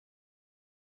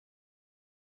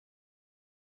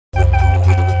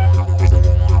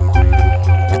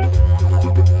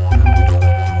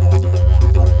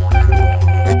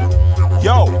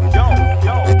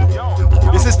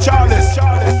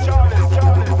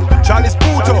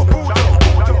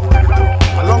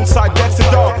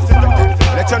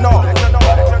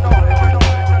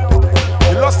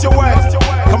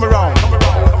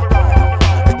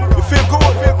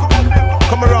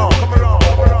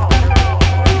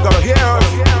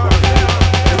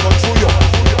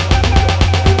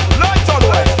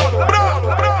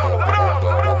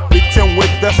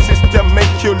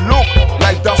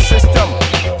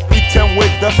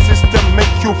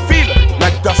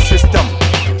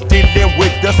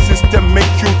the system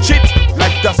make you cheat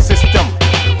like the system.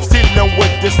 Stealing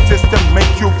with the system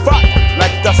make you fat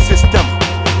like the system.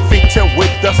 Fitting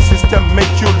with the system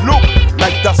make you look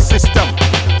like the system.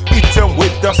 Eating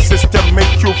with the system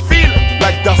make you feel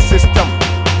like the system.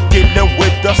 Dealing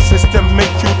with the system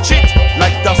make you cheat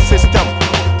like the system.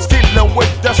 Stealing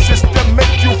with the system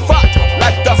make you fat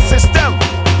like the system.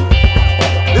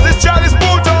 This is Chaliss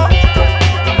Butto.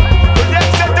 The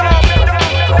Dexter.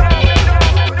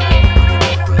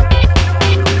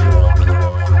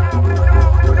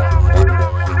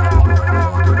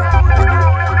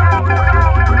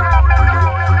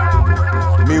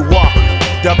 Me walk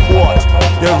the quad,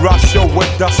 the ratio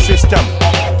with the system.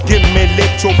 Give me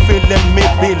little feeling me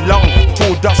belong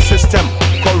to the system.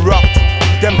 Corrupt,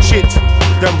 them cheat,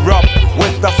 them rob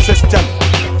with the system.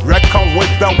 Reckon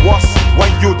with the worst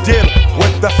when you deal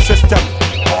with the system.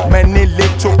 Many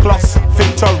little class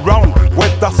fit around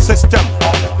with the system.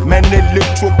 Many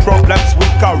little problems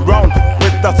walk around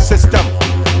with the system.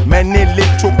 Many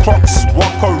little crooks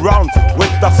walk around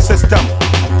with the system.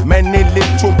 Many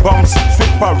little bums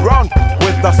sweep around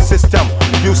with the system.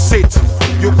 You sit,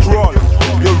 you crawl,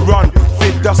 you run,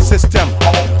 feed the system.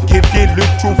 Give you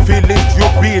little feelings, you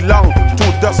belong to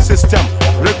the system.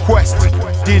 Request,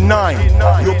 deny,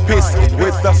 you piss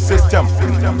with the system.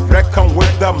 Reckon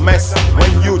with the mess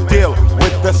when you deal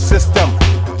with the system.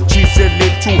 Cheesy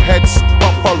little heads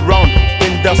pop around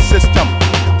in the system.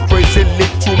 Crazy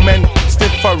little men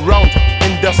stiff around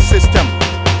in the system.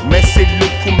 Messy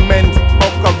little men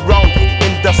walk around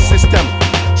in the system.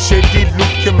 Shady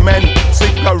looking men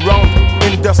stick around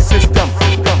in the system.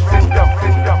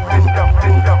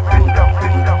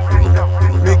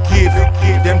 Me give,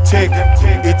 them take,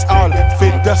 it all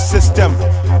fit the system.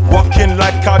 Walking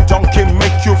like a donkey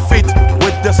make you fit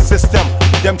with the system.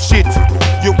 Them shit,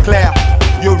 you clear,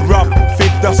 you rob,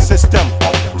 fit the system.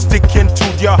 Sticking to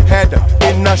your head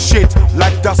in a shit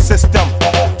like the system.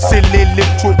 Silly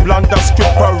little blunders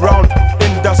skip around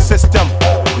in the system.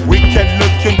 Wicked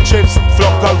looking chips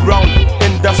flock around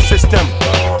in the system.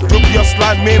 Dubious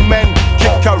slimy men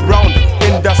kick around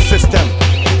in the system.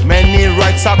 Many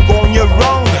rights are going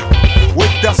wrong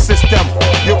with the system.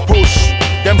 You push,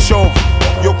 them shove,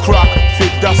 you crack,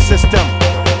 fit the system.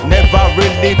 Never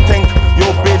really think you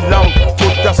belong to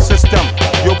the system.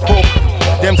 You poke,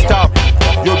 them stop,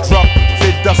 you drop,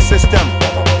 fit the system.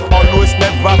 Always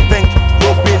never think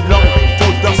you belong to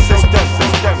the system.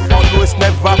 Always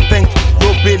never think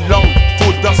you belong to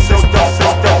the system.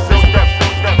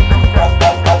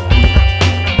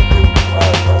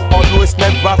 Always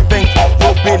never think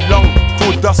you belong to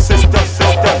the system.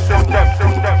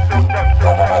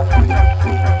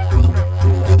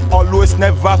 Always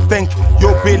never think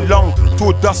you belong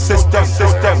to the system.